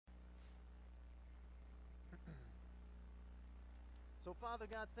So, Father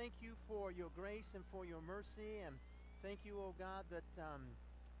God, thank you for your grace and for your mercy, and thank you, oh God, that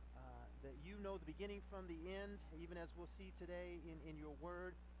you know the beginning from the end, even as we'll see today in your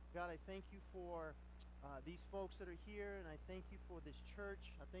word. God, I thank you for these folks that are here, and I thank you for this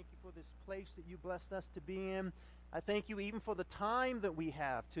church. I thank you for this place that you blessed us to be in. I thank you even for the time that we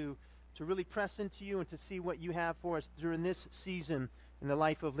have to really press into you and to see what you have for us during this season in the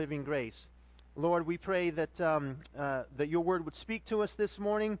life of Living Grace. Lord, we pray that that your word would speak to us this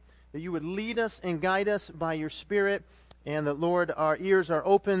morning, that you would lead us and guide us by your Spirit, and that, Lord, our ears are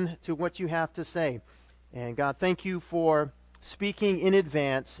open to what you have to say. And God, thank you for speaking in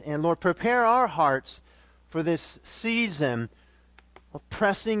advance. And Lord, prepare our hearts for this season of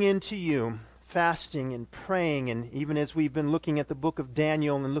pressing into you, fasting and praying, and even as we've been looking at the book of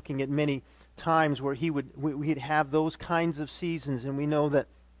Daniel and looking at many times where we'd have those kinds of seasons, and we know that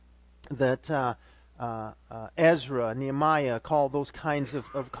Ezra, Nehemiah call those kinds of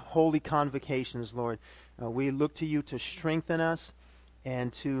holy convocations, Lord. We look to you to strengthen us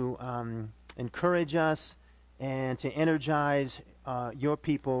and to encourage us and to energize your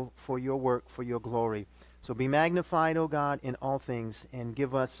people for your work, for your glory. So be magnified, O God, in all things, and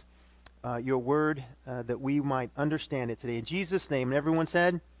give us your word that we might understand it today. In Jesus' name, and everyone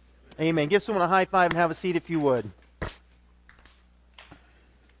said, Amen. Give someone a high five and have a seat if you would.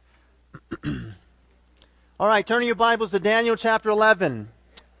 All right, turning your Bibles to Daniel chapter 11.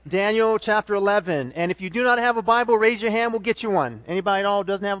 Daniel chapter 11. And if you do not have a Bible, raise your hand. We'll get you one. Anybody at all who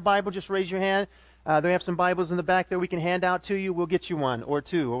doesn't have a Bible, just raise your hand. They have some Bibles in the back there we can hand out to you. We'll get you one or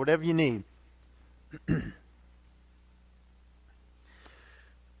two or whatever you need.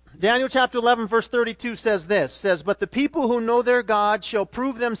 Daniel chapter 11 verse 32 says this, but the people who know their God shall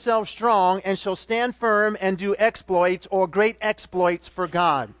prove themselves strong and shall stand firm and do exploits or great exploits for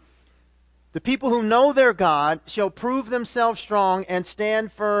God. The people who know their God shall prove themselves strong and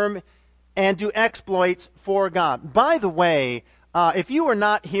stand firm and do exploits for God. By the way, if you were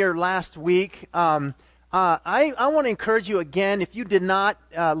not here last week, I want to encourage you again, if you did not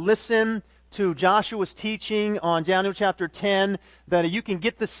listen to Joshua's teaching on Daniel chapter 10, that you can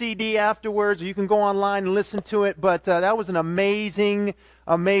get the CD afterwards, or you can go online and listen to it. But that was an amazing,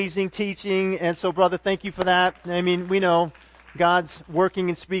 amazing teaching. And so, brother, thank you for that. I mean, we know God's working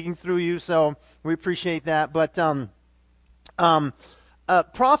and speaking through you, so we appreciate that. But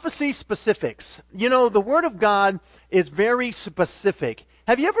prophecy specifics. You know, the Word of God is very specific.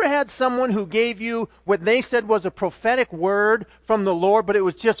 Have you ever had someone who gave you what they said was a prophetic word from the Lord, but it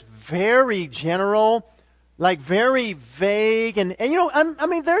was just very general, like very vague? And you know, I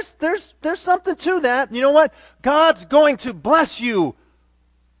mean, there's something to that. You know what? God's going to bless you.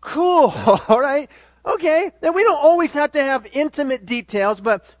 Cool, all right? Okay, then we don't always have to have intimate details,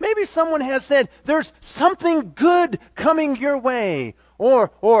 but maybe someone has said, there's something good coming your way.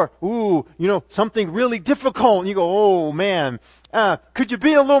 Or, ooh, you know, something really difficult. And you go, oh, man, could you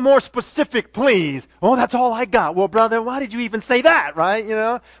be a little more specific, please? Oh, that's all I got. Well, brother, why did you even say that, right? You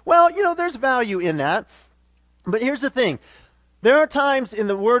know, well, you know, there's value in that. But here's the thing. There are times in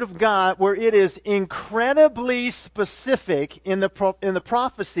the Word of God where it is incredibly specific in the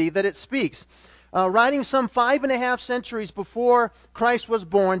prophecy that it speaks. Writing some 5.5 centuries before Christ was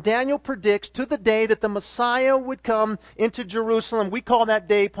born, Daniel predicts to the day that the Messiah would come into Jerusalem. We call that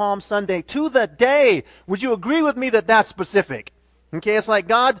day Palm Sunday. To the day. Would you agree with me that that's specific? Okay, it's like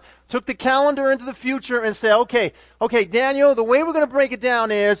God took the calendar into the future and said, okay, Daniel, the way we're going to break it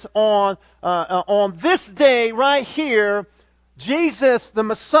down is on this day right here, Jesus, the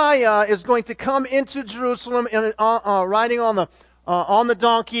Messiah, is going to come into Jerusalem and riding on the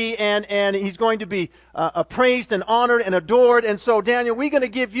donkey, and he's going to be praised and honored and adored. And so, Daniel, we're going to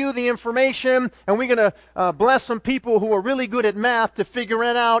give you the information, and we're going to bless some people who are really good at math to figure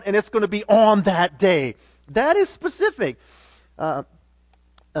it out, and it's going to be on that day. That is specific. The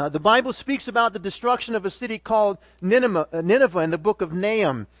Bible speaks about the destruction of a city called Nineveh in the book of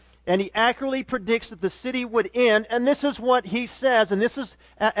Nahum. And he accurately predicts that the city would end. And this is what he says. And this is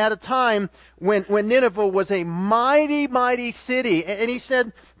at a time when Nineveh was a mighty, mighty city. And he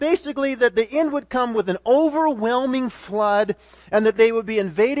said basically that the end would come with an overwhelming flood, and that they would be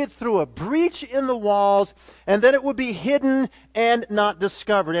invaded through a breach in the walls, and that it would be hidden and not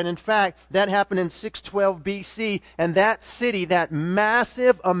discovered. And in fact, that happened in 612 BC. And that city, that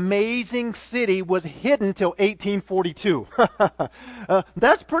massive, amazing city, was hidden till 1842.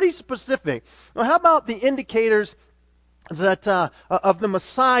 That's pretty specific. Well, how about the indicators that of the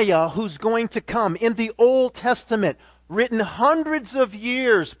Messiah who's going to come in the Old Testament? written hundreds of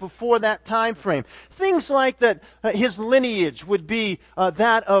years before that time frame. Things like that his lineage would be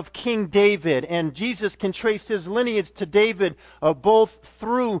that of King David, and Jesus can trace his lineage to David both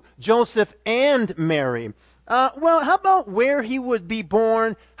through Joseph and Mary. Well, how about where he would be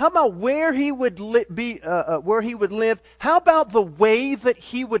born? How about where he would where he would live? How about the way that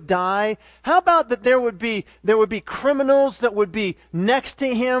he would die? How about that there would be criminals that would be next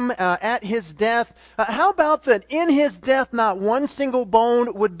to him at his death? How about that in his death not one single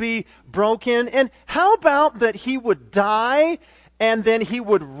bone would be broken? And how about that he would die and then he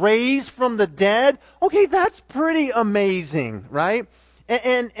would raise from the dead? Okay, that's pretty amazing, right?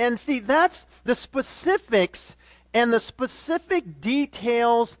 And see, that's the specifics, and the specific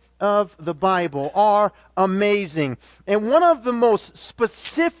details of the Bible are amazing. And one of the most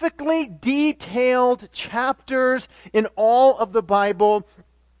specifically detailed chapters in all of the Bible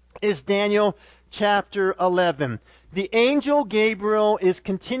is Daniel chapter 11. The angel Gabriel is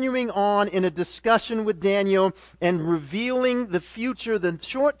continuing on in a discussion with Daniel and revealing the future, the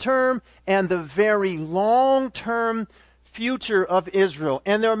short term and the very long term future of Israel.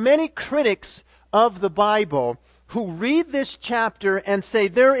 And there are many critics of the Bible who read this chapter and say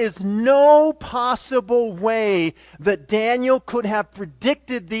there is no possible way that Daniel could have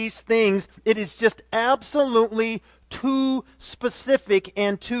predicted these things. It is just absolutely too specific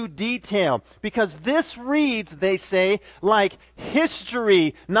and too detailed. Because this reads, they say, like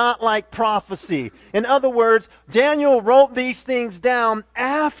history, not like prophecy. In other words, Daniel wrote these things down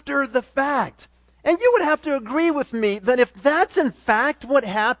after the fact. And you would have to agree with me that if that's in fact what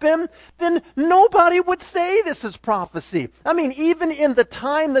happened, then nobody would say this is prophecy. I mean, even in the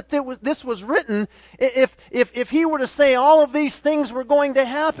time that this was written, if he were to say all of these things were going to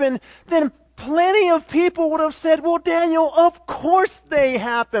happen, then plenty of people would have said, well, Daniel, of course they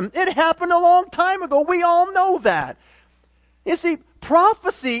happened. It happened a long time ago. We all know that. You see,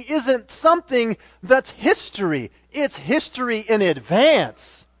 prophecy isn't something that's history. It's history in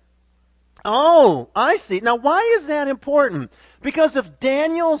advance. Oh, I see. Now, why is that important? Because if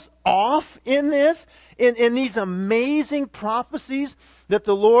Daniel's off in this, in these amazing prophecies that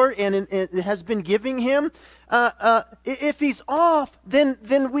the Lord has been giving him, if he's off, then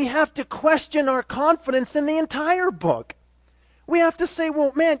we have to question our confidence in the entire book. We have to say,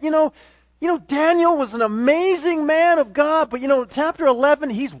 well, man, you know, Daniel was an amazing man of God, but chapter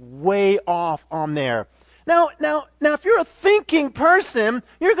 11, he's way off on there. Now, if you're a thinking person,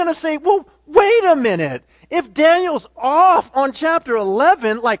 you're going to say, well, wait a minute. If Daniel's off on chapter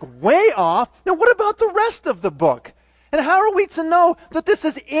 11, like way off, then what about the rest of the book? And how are we to know that this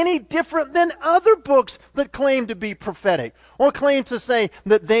is any different than other books that claim to be prophetic or claim to say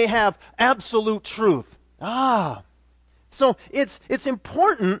that they have absolute truth? So it's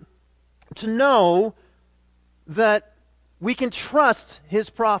important to know that we can trust his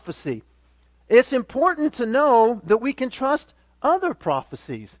prophecy. It's important to know that we can trust other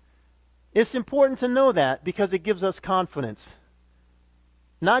prophecies. It's important to know that because it gives us confidence.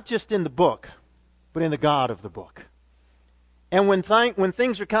 Not just in the book, but in the God of the book. And when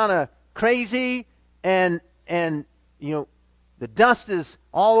things are kind of crazy and the dust is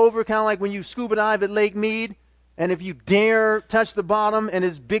all over, kind of like when you scuba dive at Lake Mead, and if you dare touch the bottom and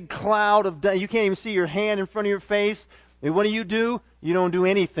this big cloud of dust, you can't even see your hand in front of your face, and what do? You don't do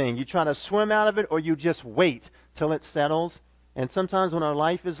anything. You try to swim out of it, or you just wait till it settles. And sometimes when our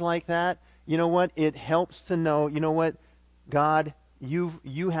life is like that, you know what? It helps to know, you know what? God,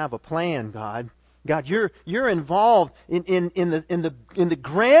 you have a plan, God. God, you're involved in the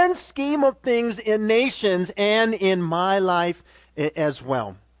grand scheme of things in nations and in my life as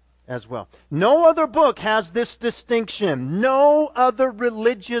well. No other book has this distinction. No other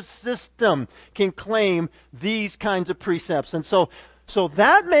religious system can claim these kinds of precepts. And so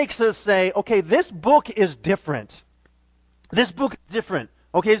that makes us say, okay, this book is different. This book is different.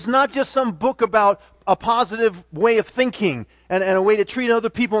 Okay, it's not just some book about a positive way of thinking and a way to treat other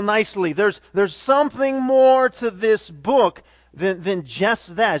people nicely. There's something more to this book than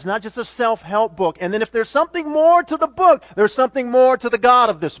just that. It's not just a self-help book. And then if there's something more to the book, there's something more to the God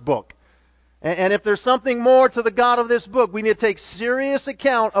of this book. And if there's something more to the God of this book, we need to take serious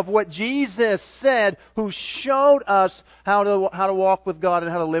account of what Jesus said, who showed us how to walk with God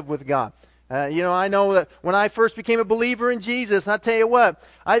and how to live with God. I know that when I first became a believer in Jesus, I tell you what,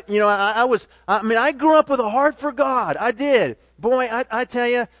 I grew up with a heart for God. I did. Boy, I tell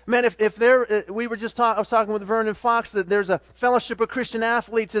you, man, I was talking with Vernon Fox that there's a Fellowship of Christian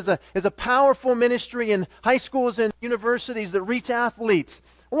Athletes is a powerful ministry in high schools and universities that reach athletes.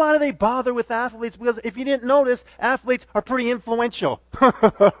 Why do they bother with athletes? Because if you didn't notice, athletes are pretty influential.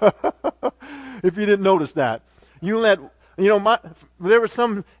 If you didn't notice that. You let, there was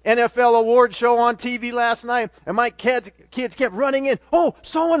some NFL award show on TV last night, and my kids kept running in. Oh,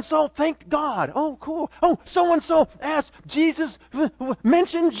 so-and-so thanked God. Oh, cool. Oh, so-and-so asked Jesus,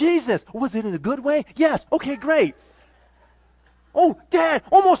 mentioned Jesus. Was it in a good way? Yes. Okay, great. Oh, Dad,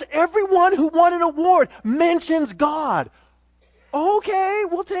 almost everyone who won an award mentions God. Okay,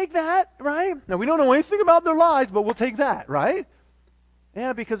 we'll take that, right? Now, we don't know anything about their lives, but we'll take that, right?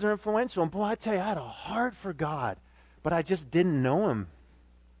 Yeah, because they're influential. And boy, I tell you, I had a heart for God, but I just didn't know him.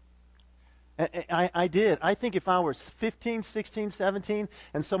 I did. I think if I was 15, 16, 17,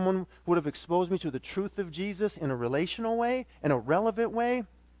 and someone would have exposed me to the truth of Jesus in a relational way, in a relevant way,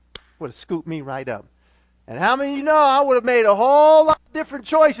 would have scooped me right up. And how many of you know I would have made a whole lot of different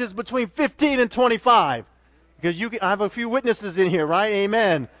choices between 15 and 25? Because I have a few witnesses in here, right?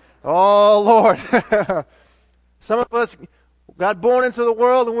 Amen. Oh, Lord. Some of us got born into the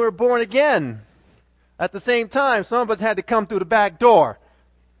world and we were born again. At the same time, some of us had to come through the back door.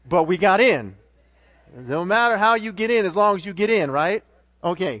 But we got in. No matter how you get in, as long as you get in, right?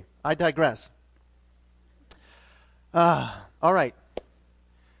 Okay, I digress. All right.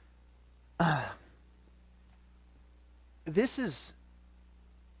 This is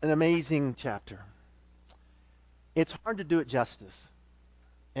an amazing chapter. It's hard to do it justice.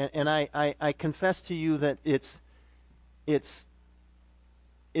 And I confess to you that it's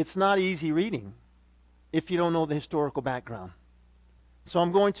not easy reading if you don't know the historical background. So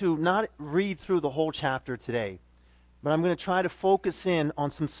I'm going to not read through the whole chapter today, but I'm going to try to focus in on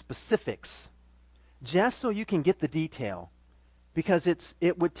some specifics, just so you can get the detail, because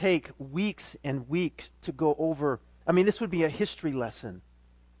it would take weeks and weeks to go over. I mean, this would be a history lesson,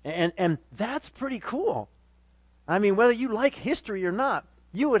 and that's pretty cool. I mean, whether you like history or not,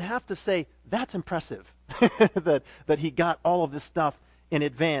 you would have to say that's impressive that he got all of this stuff in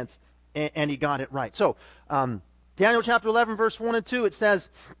advance and he got it right. So, Daniel chapter 11, verse 1 and 2, it says,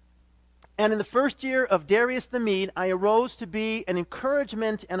 "And in the first year of Darius the Mede, I arose to be an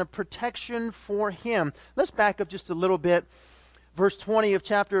encouragement and a protection for him." Let's back up just a little bit. Verse 20 of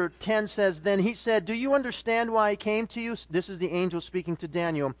chapter 10 says, "Then he said, 'Do you understand why I came to you?'" This is the angel speaking to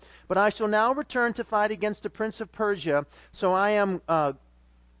Daniel. "But I shall now return to fight against the prince of Persia. So I am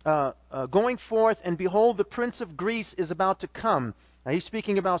going forth, and behold, the prince of Greece is about to come." Now he's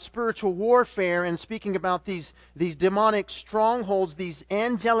speaking about spiritual warfare and speaking about these demonic strongholds, these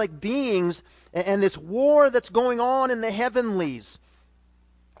angelic beings, and this war that's going on in the heavenlies.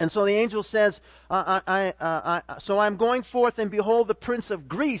 And so the angel says, so I'm going forth, and behold, the prince of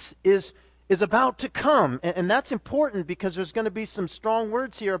Greece is about to come. And that's important because there's going to be some strong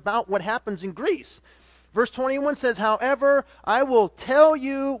words here about what happens in Greece. Verse 21 says, "However, I will tell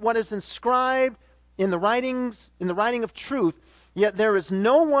you what is inscribed in the writing of truth, yet there is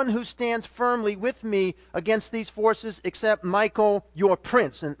no one who stands firmly with me against these forces except Michael, your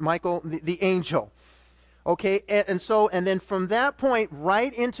prince," and Michael, the angel. Okay, and then from that point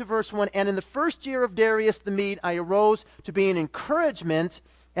right into verse 1, "And in the first year of Darius the Mede, I arose to be an encouragement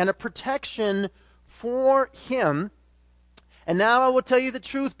and a protection for him. And now I will tell you the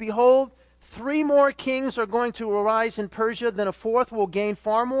truth. Behold, 3 more kings are going to arise in Persia, then a 4th will gain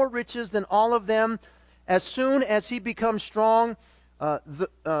far more riches than all of them. As soon as he becomes strong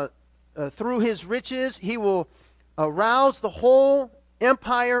through his riches, he will arouse the whole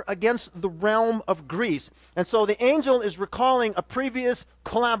empire against the realm of Greece." And so the angel is recalling a previous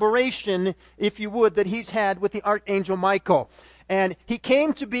collaboration, if you would, that he's had with the archangel Michael. And he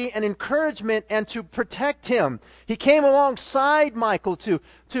came to be an encouragement and to protect him. He came alongside Michael to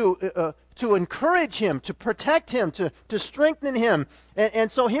encourage him, to protect him, to strengthen him.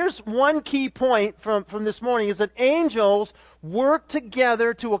 And so here's one key point from this morning, is that angels work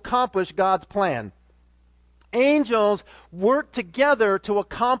together to accomplish God's plan. Angels work together to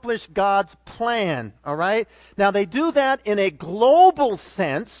accomplish God's plan, all right? Now, they do that in a global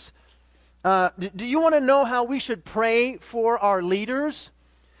sense. Do you want to know how we should pray for our leaders?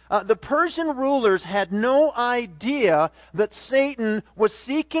 The Persian rulers had no idea that Satan was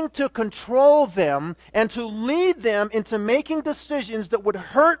seeking to control them and to lead them into making decisions that would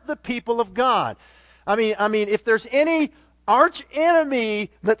hurt the people of God. I mean, if there's any arch enemy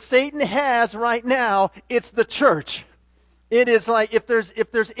that Satan has right now, it's the church. It is like if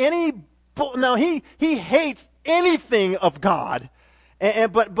there's any, now he hates anything of God,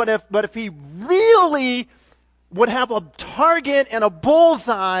 but if he really would have a target and a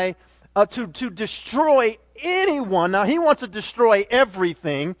bullseye to destroy anyone, now he wants to destroy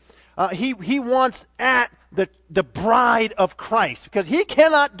everything. He wants at the bride of Christ, because he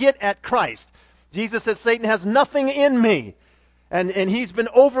cannot get at Christ. Jesus says, "Satan has nothing in me." And he's been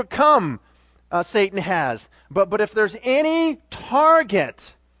overcome Satan has. But if there's any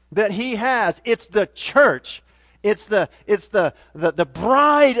target that he has, it's the church. It's the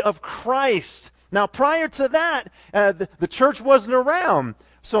bride of Christ. Now, prior to that, the church wasn't around.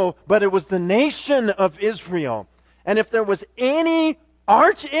 But it was the nation of Israel. And if there was any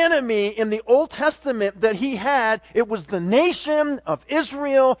arch enemy in the Old Testament that he had, it was the nation of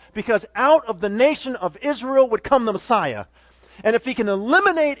Israel, because out of the nation of Israel would come the Messiah. And if he can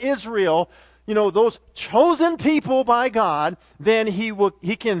eliminate Israel, those chosen people by God, then he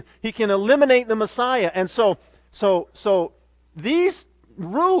can eliminate the Messiah. And so these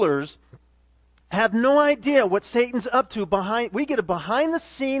rulers have no idea what Satan's up to. We get a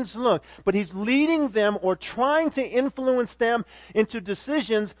behind-the-scenes look, but he's leading them or trying to influence them into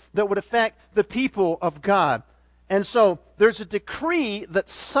decisions that would affect the people of God. And so there's a decree that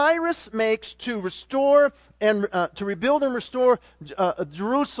Cyrus makes to restore and to rebuild and restore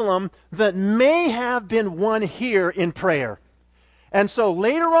Jerusalem that may have been won here in prayer. And so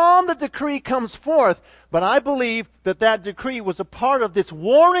later on the decree comes forth, but I believe that decree was a part of this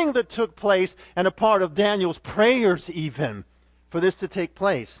warring that took place and a part of Daniel's prayers even for this to take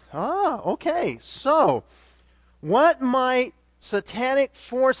place. Okay. So what might satanic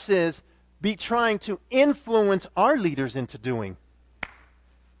forces be trying to influence our leaders into doing?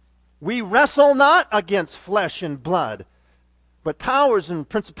 We wrestle not against flesh and blood, but powers and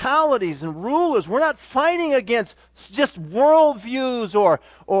principalities and rulers. We're not fighting against just worldviews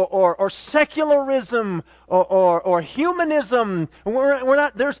or secularism or humanism. We're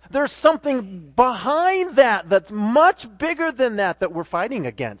not. There's something behind that's much bigger than that we're fighting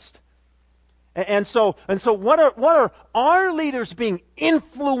against. And so what are our leaders being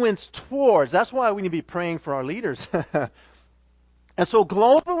influenced towards? That's why we need to be praying for our leaders. And so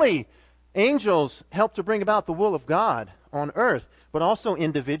globally, angels help to bring about the will of God on earth, but also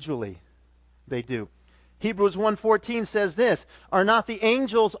individually they do. Hebrews 1:14 says this, "Are not the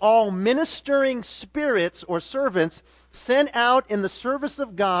angels all ministering spirits or servants sent out in the service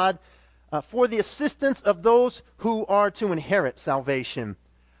of God for the assistance of those who are to inherit salvation?"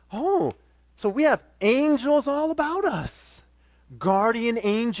 Oh, so we have angels all about us. Guardian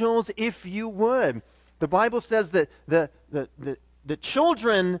angels, if you would. The Bible says that the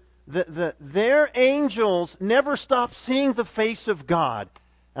children, their angels never stop seeing the face of God.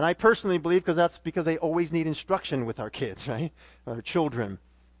 And I personally believe that's because they always need instruction with our kids, right? Our children.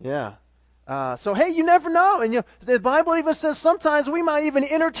 Yeah. So, hey, you never know. And the Bible even says sometimes we might even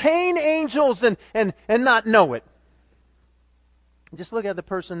entertain angels and not know it. Just look at the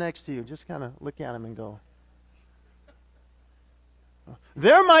person next to you. Just kind of look at them and go,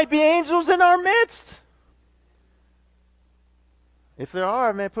 there might be angels in our midst. If there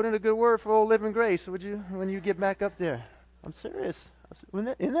are, man, put in a good word for Old Living Grace, would you, when you get back up there? I'm serious.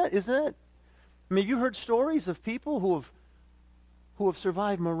 Isn't that? I mean, you heard stories of people who have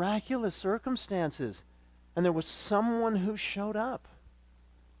survived miraculous circumstances, and there was someone who showed up,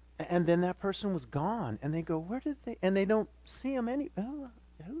 and then that person was gone, and they go, where did they? And they don't see him any. Oh,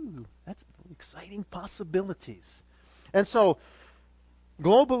 that's exciting possibilities. And so,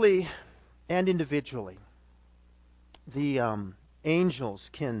 globally and individually, the angels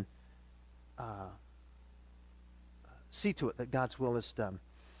can see to it that God's will is done.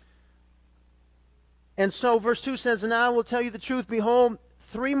 And so verse 2 says, "And I will tell you the truth, behold,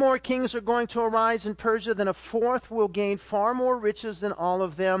 3 more kings are going to arise in Persia, then a 4th will gain far more riches than all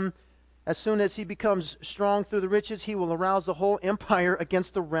of them. As soon as he becomes strong through the riches, he will arouse the whole empire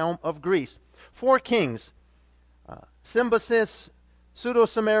against the realm of Greece." 4 kings, Cambyses,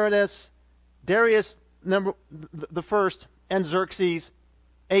 Pseudo-Samaritas, Darius the first, and Xerxes,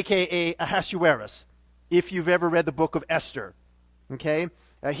 a.k.a. Ahasuerus, if you've ever read the book of Esther. Okay?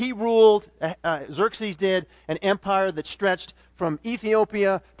 He ruled, Xerxes did, an empire that stretched from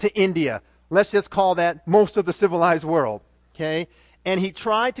Ethiopia to India. Let's just call that most of the civilized world. Okay? And he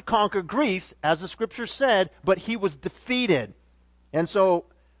tried to conquer Greece, as the scripture said, but he was defeated. And so,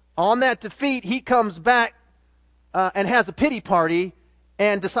 on that defeat, he comes back and has a pity party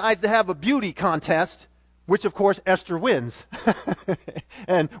and decides to have a beauty contest, which, of course, Esther wins.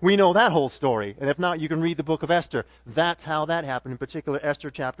 And we know that whole story. And if not, you can read the book of Esther. That's how that happened, in particular,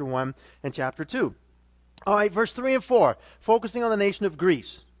 Esther chapter 1 and chapter 2. All right, verse 3 and 4, focusing on the nation of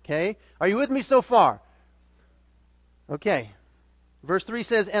Greece. Okay? Are you with me so far? Okay. Verse 3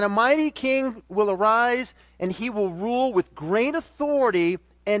 says, "And a mighty king will arise, and he will rule with great authority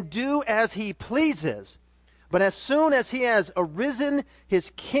and do as he pleases. But as soon as he has arisen,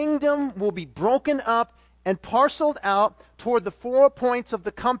 his kingdom will be broken up and parceled out toward the 4 points of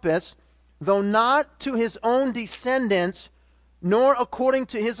the compass, though not to his own descendants, nor according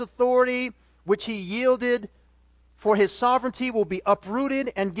to his authority which he yielded for his sovereignty will be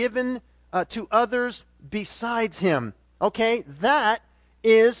uprooted and given to others besides him. Okay, that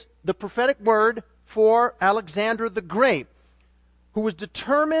is the prophetic word for Alexander the Great, who was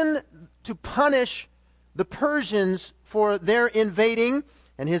determined to punish the Persians for their invading,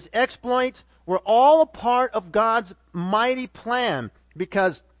 and his exploits were all a part of God's mighty plan,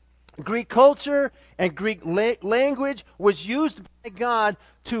 because Greek culture and Greek language was used by God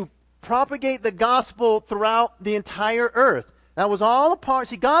to propagate the gospel throughout the entire earth. That was all a part.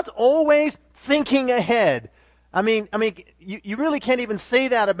 See, God's always thinking ahead. I mean, you really can't even say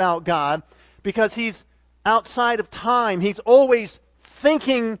that about God, because he's outside of time. He's always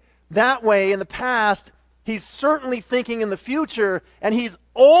thinking that way in the past. He's certainly thinking in the future, and he's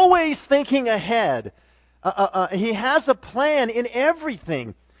always thinking ahead. He has a plan in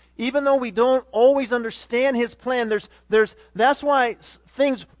everything. Even though we don't always understand his plan, that's why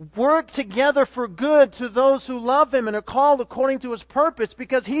things work together for good to those who love him and are called according to his purpose,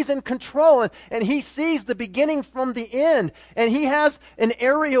 because he's in control, and he sees the beginning from the end, and he has an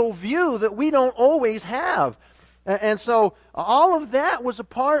aerial view that we don't always have. And so all of that was a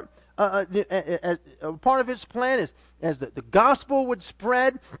part of his plan, as the gospel would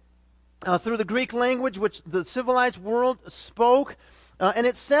spread through the Greek language, which the civilized world spoke. And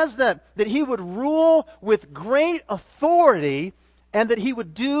it says that he would rule with great authority, and that he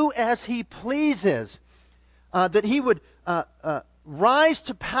would do as he pleases. That he would rise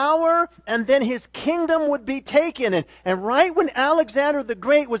to power, and then his kingdom would be taken. And right when Alexander the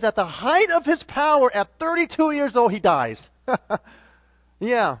Great was at the height of his power, at 32 years old, he dies.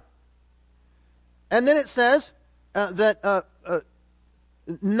 Yeah. And then it says that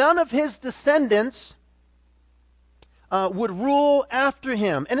none of his descendants would rule after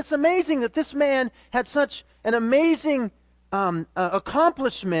him. And it's amazing that this man had such an amazing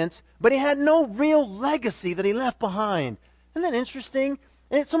accomplishment, but he had no real legacy that he left behind. Isn't that interesting?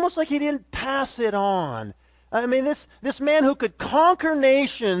 And it's almost like he didn't pass it on. I mean, this man who could conquer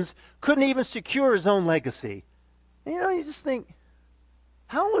nations couldn't even secure his own legacy. And, you just think,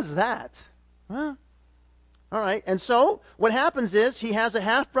 how was that? Huh? All right, and so what happens is he has a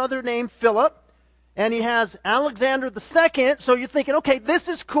half-brother named Philip, and he has Alexander the Second. So you're thinking, okay, this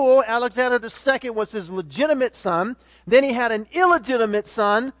is cool. Alexander the Second was his legitimate son. Then he had an illegitimate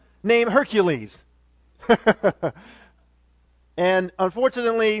son named Hercules. And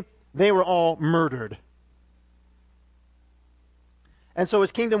unfortunately, they were all murdered. And so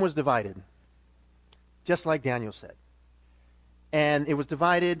his kingdom was divided, just like Daniel said. And it was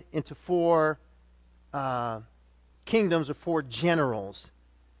divided into four kingdoms, or four generals,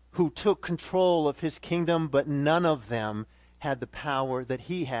 who took control of his kingdom, but none of them had the power that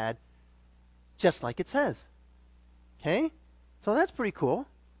he had, just like it says. Okay? So that's pretty cool.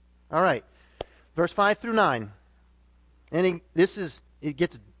 All right. Verse 5 through 9. And it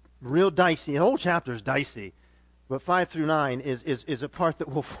gets real dicey. The whole chapter is dicey. But 5 through 9 is a part that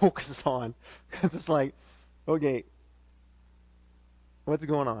we'll focus on. Because it's like, okay, what's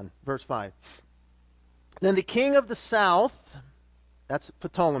going on? Verse 5. Then the king of the south, that's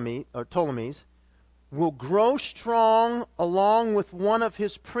Ptolemies, will grow strong along with one of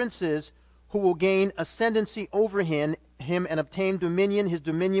his princes, who will gain ascendancy over him and obtain dominion. His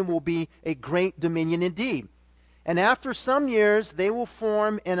dominion will be a great dominion indeed. And after some years, they will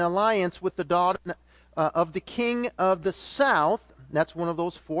form an alliance with the daughter of the king of the south. That's one of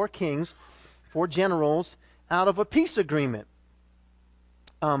those four kings, four generals, out of a peace agreement.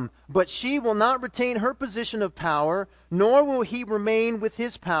 But she will not retain her position of power, nor will he remain with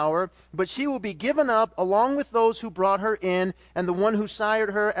his power, but she will be given up along with those who brought her in, and the one who sired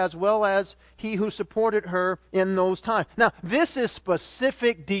her, as well as he who supported her in those times. Now, this is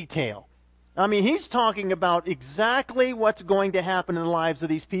specific detail. I mean, he's talking about exactly what's going to happen in the lives of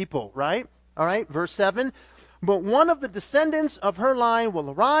these people, right? All right, verse 7. But one of the descendants of her line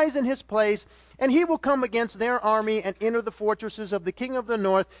will arise in his place, and he will come against their army and enter the fortresses of the king of the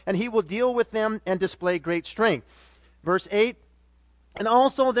north, and he will deal with them and display great strength. Verse 8. And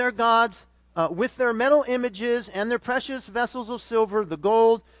also their gods, with their metal images and their precious vessels of silver, the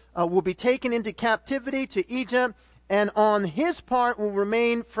gold, will be taken into captivity to Egypt, and on his part will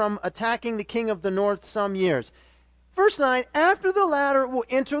remain from attacking the king of the north some years. Verse 9, after the latter will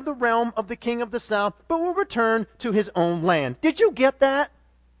enter the realm of the king of the south, but will return to his own land. Did you get that?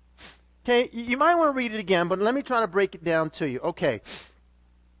 Okay, you might want to read it again, but let me try to break it down to you. Okay,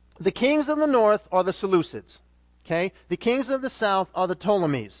 the kings of the north are the Seleucids. Okay, the kings of the south are the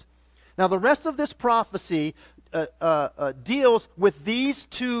Ptolemies. Now, the rest of this prophecy deals with these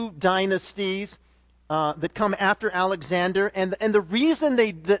two dynasties that come after Alexander. And the reason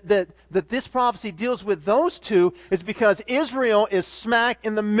that this prophecy deals with those two is because Israel is smack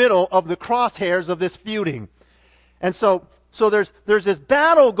in the middle of the crosshairs of this feuding. And so there's this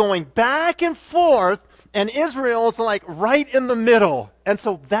battle going back and forth, and Israel's like right in the middle. And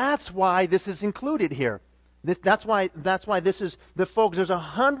so that's why this is included here. That's why this is the focus. There's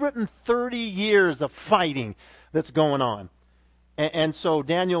 130 years of fighting that's going on. And so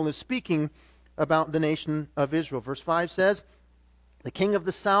Daniel is speaking about the nation of Israel. Verse 5 says, the king of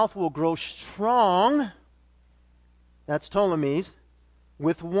the south will grow strong, that's Ptolemy's,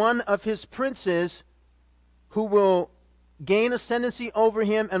 with one of his princes who will gain ascendancy over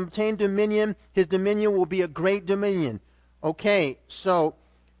him and obtain dominion. His dominion will be a great dominion. Okay, so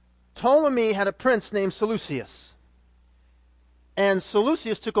Ptolemy had a prince named Seleucus. And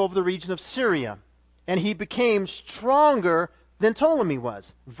Seleucus took over the region of Syria. And he became stronger than Ptolemy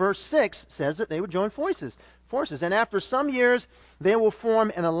was. Verse 6 says that they would join forces. And after some years, they will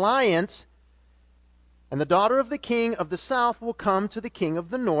form an alliance, and the daughter of the king of the south will come to the king of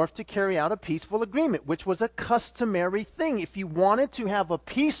the north to carry out a peaceful agreement, which was a customary thing. If you wanted to have a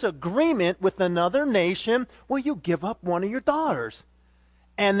peace agreement with another nation, well, you give up one of your daughters.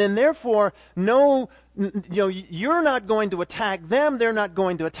 And then therefore, you're not going to attack them, they're not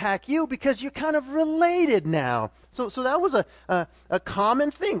going to attack you, because you're kind of related now. So that was a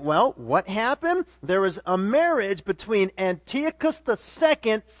common thing. Well, what happened? There was a marriage between Antiochus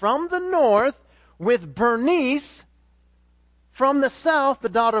II from the north with Bernice from the south, the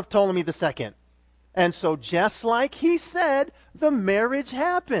daughter of Ptolemy II. And so just like he said, the marriage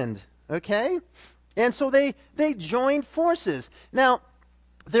happened. Okay? And so they joined forces. Now,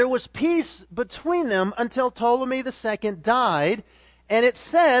 there was peace between them until Ptolemy II died, and it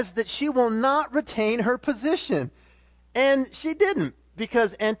says that she will not retain her position. And she didn't,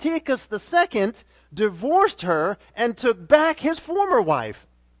 because Antiochus II divorced her and took back his former wife.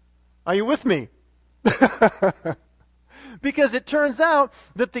 Are you with me? Because it turns out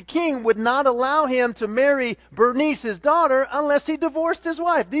that the king would not allow him to marry Bernice, his daughter, unless he divorced his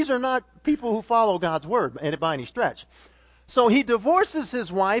wife. These are not people who follow God's word by any stretch. So he divorces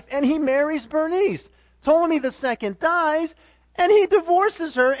his wife and he marries Bernice. Ptolemy II dies and he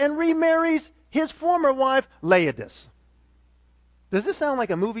divorces her and remarries his former wife, Laodice. Does this sound like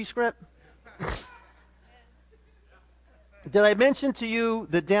a movie script? Did I mention to you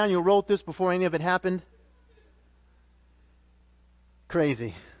that Daniel wrote this before any of it happened?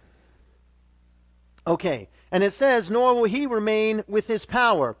 Crazy. Okay, and it says, nor will he remain with his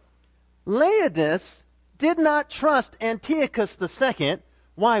power. Laodice did not trust Antiochus II.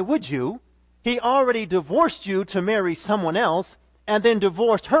 Why would you? He already divorced you to marry someone else, and then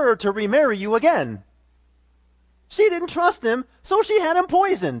divorced her to remarry you again. She didn't trust him, so she had him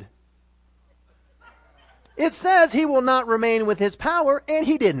poisoned. It says he will not remain with his power, and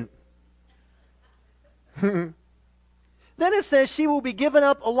he didn't. Then it says she will be given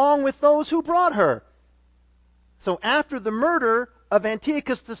up along with those who brought her. So after the murder of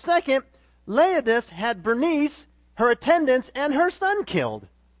Antiochus II, Laodice had Bernice, her attendants, and her son killed.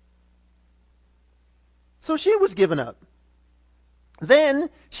 So she was given up. Then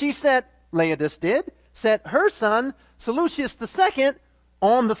she Laodice set her son, Seleucus II,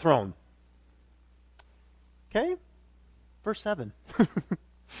 on the throne. Okay? Verse 7. It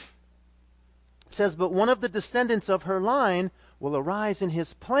says, but one of the descendants of her line will arise in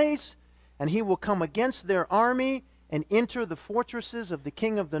his place, and he will come against their army and enter the fortresses of the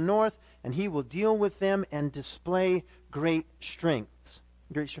king of the north, and he will deal with them and display great strength.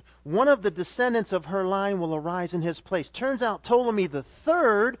 One of the descendants of her line will arise in his place. Turns out Ptolemy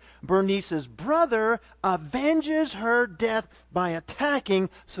III, Bernice's brother, avenges her death by attacking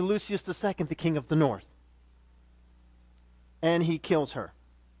Seleucus II, the king of the north. And he kills her.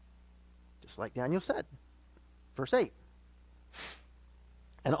 Just like Daniel said. Verse 8.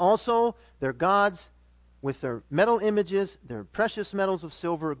 And also their gods with their metal images, their precious metals of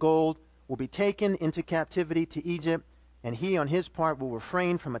silver, gold, will be taken into captivity to Egypt, and he on his part will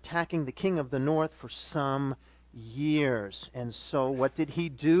refrain from attacking the king of the north for some years. And so what did he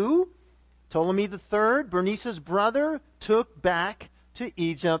do? Ptolemy III, Bernice's brother, took back to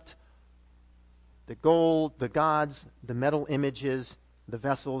Egypt the gold, the gods, the metal images, the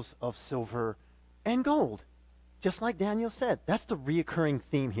vessels of silver and gold. Just like Daniel said. That's the reoccurring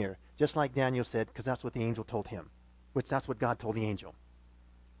theme here. Just like Daniel said, because that's what the angel told him. Which that's what God told the angel.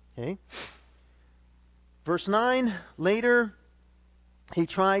 Okay? Verse 9, later he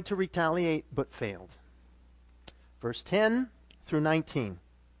tried to retaliate but failed. Verse 10 through 19.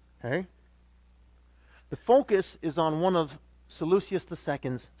 Okay? The focus is on one of Seleucus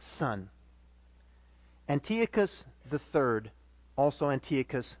II's son. Antiochus the Third, also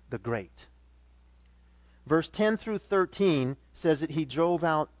Antiochus the Great. Verse 10 through 13 says that he drove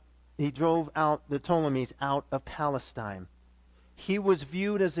out the Ptolemies out of Palestine. He was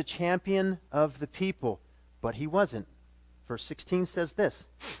viewed as a champion of the people, but he wasn't. Verse 16 says this.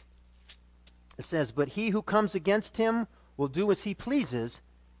 It says, "But he who comes against him will do as he pleases,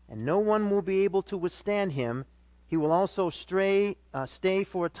 and no one will be able to withstand him. He will also stay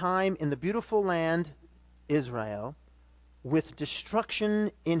for a time in the beautiful land, Israel, with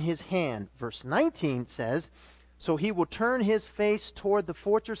destruction in his hand." Verse 19 says, "So he will turn his face toward the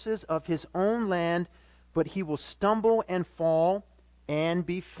fortresses of his own land, but he will stumble and fall and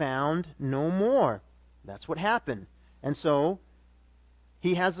be found no more." That's what happened. And so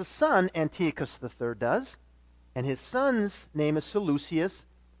he has a son, Antiochus III does, and his son's name is Seleucus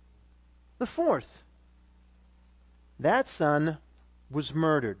IV. That son was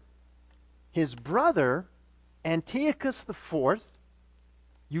murdered. His brother, Antiochus IV,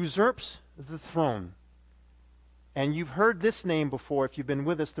 usurps the throne. And you've heard this name before if you've been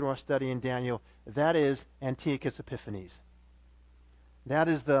with us through our study in Daniel. That is Antiochus Epiphanes. That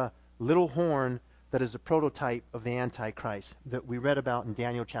is the little horn that is a prototype of the Antichrist that we read about in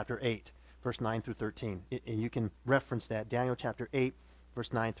Daniel chapter 8, verse 9 through 13. And you can reference that, Daniel chapter 8,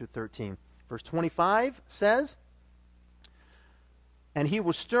 verse 9 through 13. Verse 25 says, "And he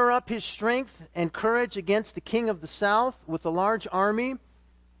will stir up his strength and courage against the king of the south with a large army.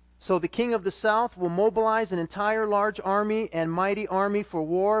 So the king of the south will mobilize an entire large army and mighty army for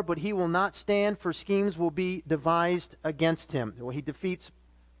war, but he will not stand, for schemes will be devised against him." Well, he defeats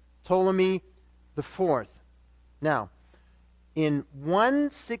Ptolemy the Fourth. Now, in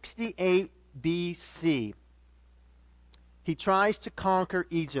 168 BC, he tries to conquer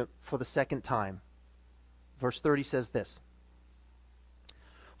Egypt for the second time. Verse 30 says this,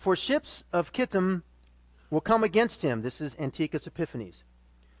 "For ships of Kittim will come against him." This is Antiochus Epiphanes.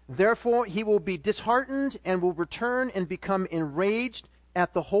 "Therefore he will be disheartened and will return and become enraged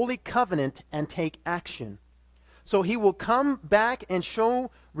at the holy covenant and take action. So he will come back and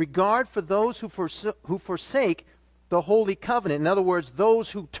show regard for those who forsake the holy covenant." In other words,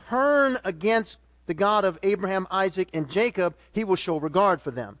 those who turn against the God of Abraham, Isaac, and Jacob, he will show regard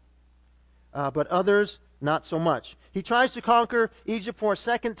for them. But others, not so much. He tries to conquer Egypt for a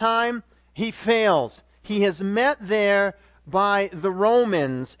second time. He fails. He is met there by the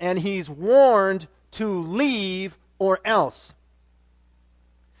Romans, and he's warned to leave or else.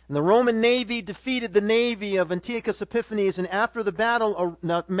 And the Roman navy defeated the navy of Antiochus Epiphanes, and after the battle,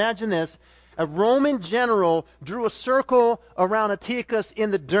 now imagine this, a Roman general drew a circle around Antiochus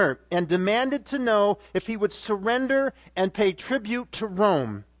in the dirt and demanded to know if he would surrender and pay tribute to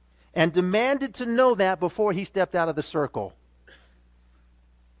Rome, and demanded to know that before he stepped out of the circle.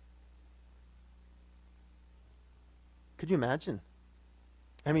 Could you imagine?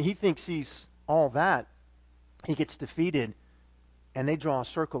 I mean, he thinks he's all that. He gets defeated, and they draw a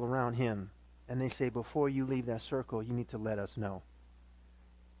circle around him, and they say, before you leave that circle, you need to let us know.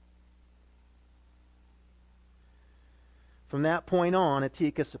 From that point on,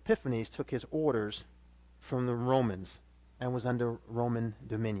 Antiochus Epiphanes took his orders from the Romans and was under Roman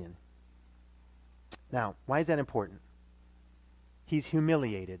dominion. Now, why is that important? He's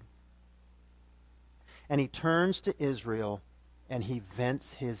humiliated. And he turns to Israel and he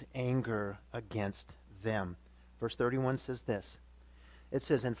vents his anger against them. Verse 31 says this. It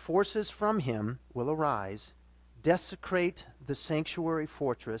says, "And forces from him will arise, desecrate the sanctuary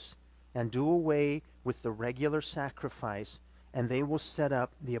fortress, and do away with the regular sacrifice, and they will set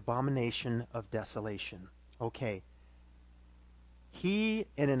up the abomination of desolation." Okay. He,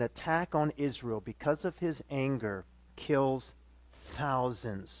 in an attack on Israel, because of his anger, kills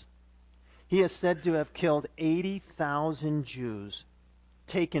thousands. He is said to have killed 80,000 Jews,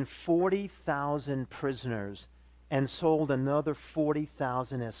 taken 40,000 prisoners, and sold another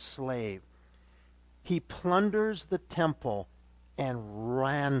 40,000 as slaves. He plunders the temple and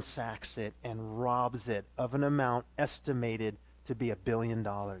ransacks it and robs it of an amount estimated to be $1 billion.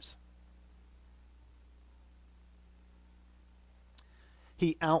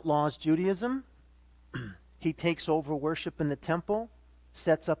 He outlaws Judaism. He takes over worship in the temple,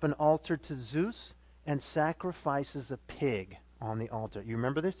 sets up an altar to Zeus, and sacrifices a pig on the altar. You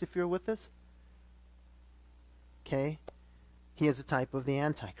remember this if you're with us? Okay? He is a type of the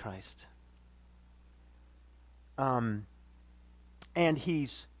Antichrist. And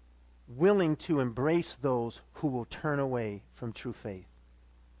he's willing to embrace those who will turn away from true faith.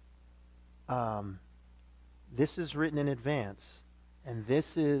 This is written in advance, and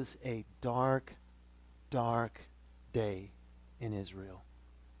this is a dark, dark day in Israel.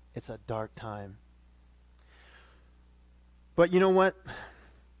 It's a dark time. But you know what?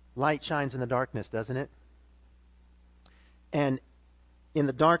 Light shines in the darkness, doesn't it? And in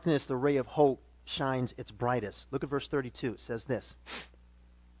the darkness, the ray of hope shines its brightest. Look at verse 32. It says this.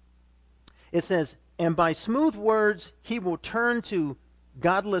 It says, and by smooth words he will turn to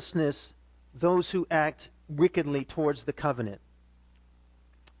godlessness those who act wickedly towards the covenant.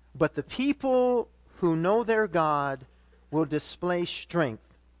 But the people who know their God will display strength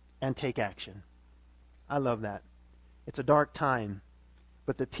and take action. I love that. It's a dark time.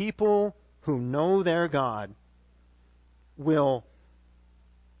 But the people who know their God will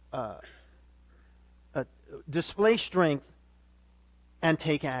display strength and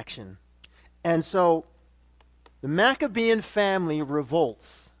take action. And so the Maccabean family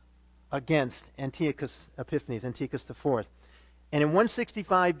revolts against Antiochus Epiphanes, Antiochus IV. And in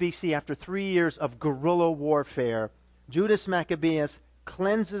 165 BC, after 3 years of guerrilla warfare, Judas Maccabeus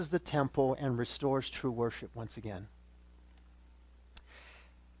cleanses the temple and restores true worship once again.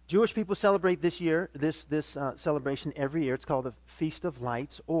 Jewish people celebrate this celebration every year. It's called the Feast of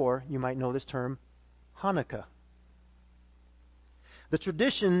Lights, or you might know this term, Hanukkah. The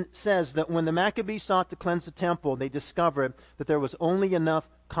tradition says that when the Maccabees sought to cleanse the temple, they discovered that there was only enough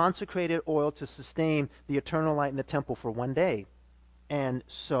consecrated oil to sustain the eternal light in the temple for 1 day. And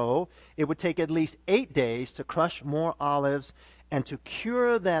so it would take at least 8 days to crush more olives and to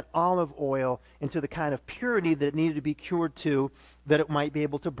cure that olive oil into the kind of purity that it needed to be cured to, that it might be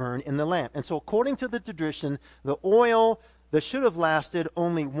able to burn in the lamp. And so according to the tradition, the oil that should have lasted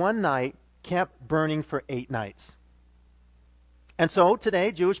only 1 night kept burning for 8 nights. And so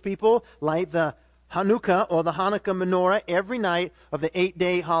today, Jewish people light the Hanukkah or the Hanukkah menorah every night of the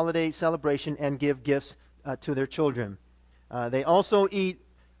 8-day holiday celebration and give gifts to their children. They also eat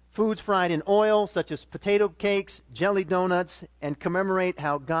foods fried in oil, such as potato cakes, jelly donuts, and commemorate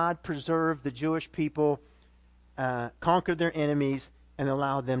how God preserved the Jewish people, conquered their enemies, and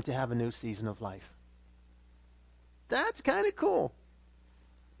allowed them to have a new season of life. That's kind of cool.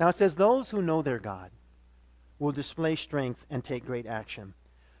 Now it says, those who know their God will display strength and take great action.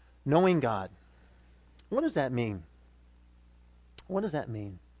 Knowing God. What does that mean? What does that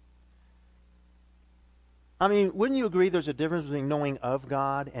mean? I mean, wouldn't you agree there's a difference between knowing of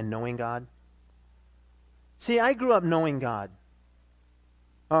God and knowing God? See, I grew up knowing God.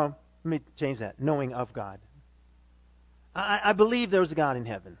 Oh, let me change that. Knowing of God. I believe there was a God in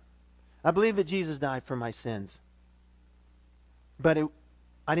heaven. I believe that Jesus died for my sins. But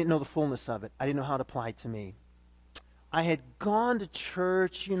I didn't know the fullness of it. I didn't know how it applied to me. I had gone to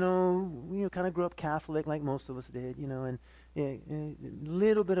church, kind of grew up Catholic like most of us did, and a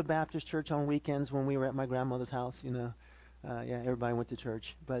little bit of Baptist church on weekends when we were at my grandmother's house, everybody went to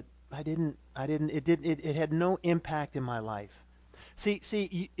church. But it had no impact in my life.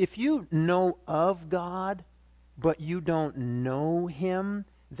 See, if you know of God, but you don't know Him,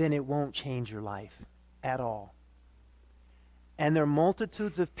 then it won't change your life at all. And there are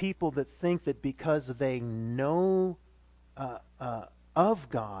multitudes of people that think that because they know of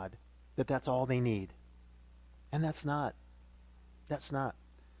God, that's all they need. And that's not. That's not.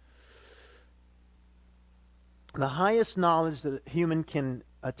 The highest knowledge that a human can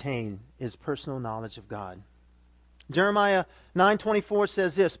attain is personal knowledge of God. Jeremiah 9:24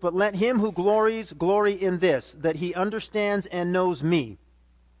 says this, but let him who glories glory in this, that he understands and knows me,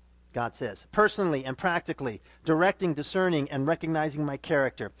 God says, personally and practically, directing, discerning, and recognizing my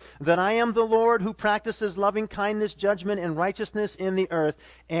character. That I am the Lord who practices loving kindness, judgment, and righteousness in the earth,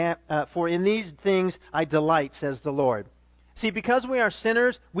 and for in these things I delight, says the Lord. See, because we are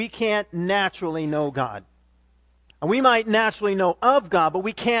sinners, we can't naturally know God. And we might naturally know of God, but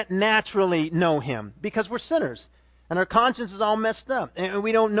we can't naturally know Him because we're sinners. And our conscience is all messed up. And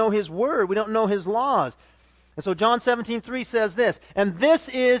we don't know His Word. We don't know His laws. And so John 17:3 says this, and this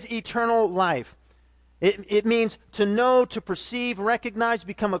is eternal life. It means to know, to perceive, recognize,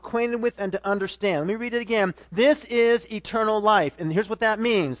 become acquainted with, and to understand. Let me read it again. This is eternal life. And here's what that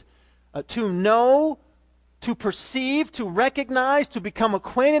means. To know, to perceive, to recognize, to become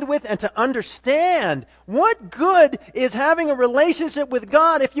acquainted with, and to understand. What good is having a relationship with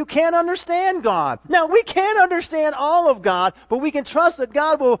God if you can't understand God? Now, we can't understand all of God, but we can trust that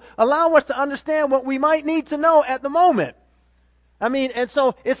God will allow us to understand what we might need to know at the moment. And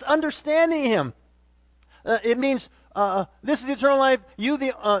so it's understanding Him. It means this is eternal life. You,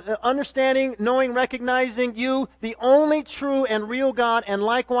 the understanding, knowing, recognizing you, the only true and real God, and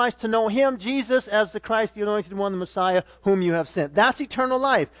likewise to know Him, Jesus, as the Christ, the anointed one, the Messiah, whom you have sent. That's eternal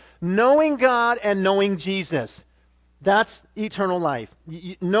life. Knowing God and knowing Jesus. That's eternal life.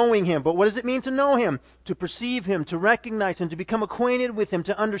 Knowing Him. But what does it mean to know Him? To perceive Him, to recognize Him, to become acquainted with Him,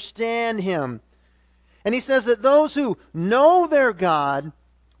 to understand Him. And he says that those who know their God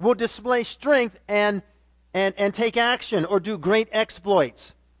will display strength and take action or do great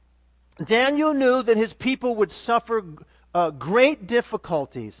exploits. Daniel knew that his people would suffer great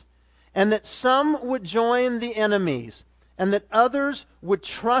difficulties, and that some would join the enemies, and that others would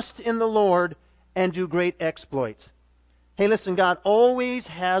trust in the Lord and do great exploits. Hey, listen, God always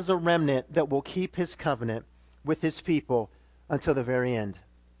has a remnant that will keep his covenant with his people until the very end.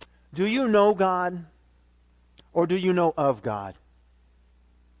 Do you know God, or do you know of God?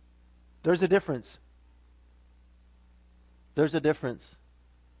 There's a difference. There's a difference.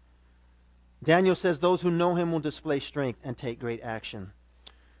 Daniel says those who know him will display strength and take great action.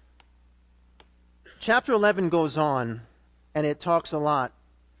 Chapter 11 goes on, and it talks a lot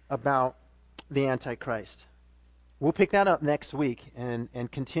about the Antichrist. We'll pick that up next week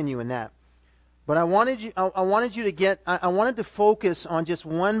and continue in that. But I wanted to focus on just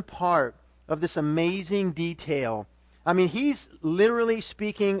one part of this amazing detail. I mean, he's literally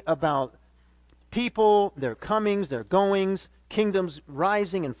speaking about people, their comings, their goings, kingdoms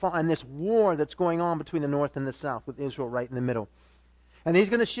rising and falling, and this war that's going on between the north and the south, with Israel right in the middle. And he's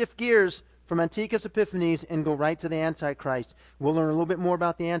going to shift gears from Antiochus Epiphanes and go right to the Antichrist. We'll learn a little bit more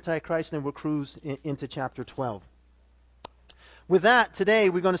about the Antichrist, and we'll cruise into chapter 12. With that, today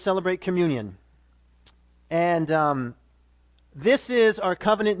we're going to celebrate communion. And this is our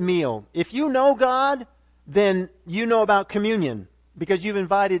covenant meal. If you know God, then you know about communion, because you've been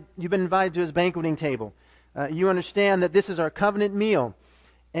invited to his banqueting table. You understand that this is our covenant meal.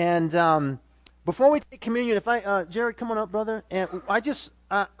 And before we take communion, if Jared, come on up, brother. And I just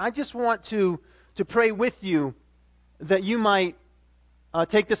want to pray with you that you might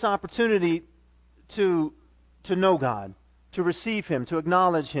take this opportunity to know God, to receive him, to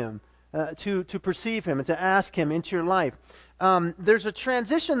acknowledge him, to perceive him, and to ask him into your life. There's a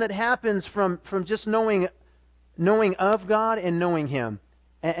transition that happens from just knowing of God and knowing him.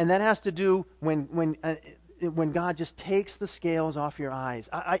 And that has to do when God just takes the scales off your eyes.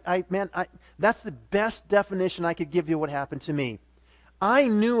 That's the best definition I could give you what happened to me. I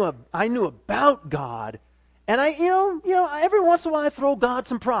knew about God, and every once in a while I throw God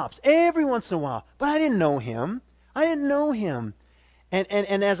some props. Every once in a while, but I didn't know him.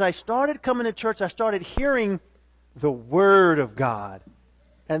 And as I started coming to church, I started hearing the Word of God.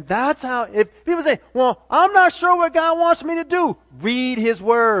 And that's how, if people say, well, I'm not sure what God wants me to do, read his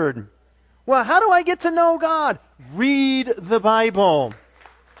Word. Well, how do I get to know God? Read the Bible.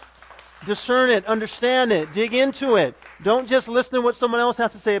 Discern it, understand it, dig into it. Don't just listen to what someone else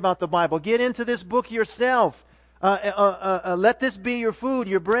has to say about the Bible. Get into this book yourself. Let this be your food,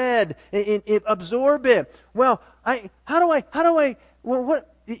 your bread. Absorb it. Well, read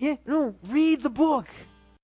the book.